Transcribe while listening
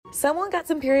Someone got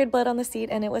some period blood on the seat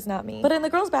and it was not me. But in the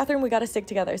girls' bathroom, we got to stick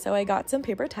together. So I got some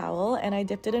paper towel and I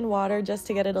dipped it in water just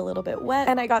to get it a little bit wet.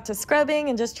 And I got to scrubbing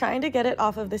and just trying to get it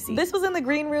off of the seat. This was in the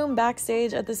green room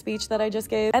backstage at the speech that I just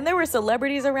gave. And there were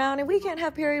celebrities around and we can't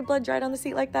have period blood dried on the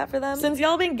seat like that for them. Since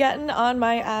y'all been getting on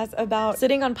my ass about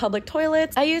sitting on public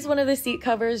toilets, I used one of the seat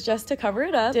covers just to cover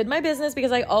it up. Did my business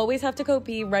because I always have to go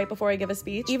pee right before I give a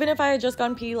speech. Even if I had just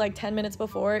gone pee like 10 minutes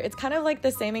before, it's kind of like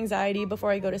the same anxiety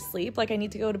before I go to sleep. Like I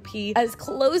need to go to pee as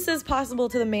close as possible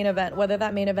to the main event, whether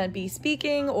that main event be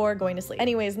speaking or going to sleep.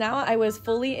 Anyways, now I was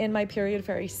fully in my period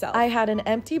fairy self. I had an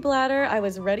empty bladder, I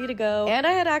was ready to go, and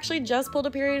I had actually just pulled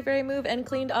a period fairy move and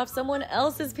cleaned off someone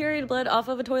else's period blood off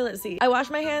of a toilet seat. I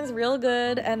washed my hands real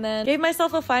good and then gave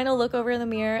myself a final look over in the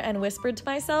mirror and whispered to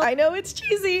myself, I know it's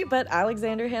cheesy, but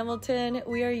Alexander Hamilton,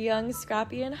 we are young,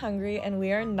 scrappy, and hungry, and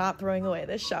we are not throwing away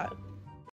this shot.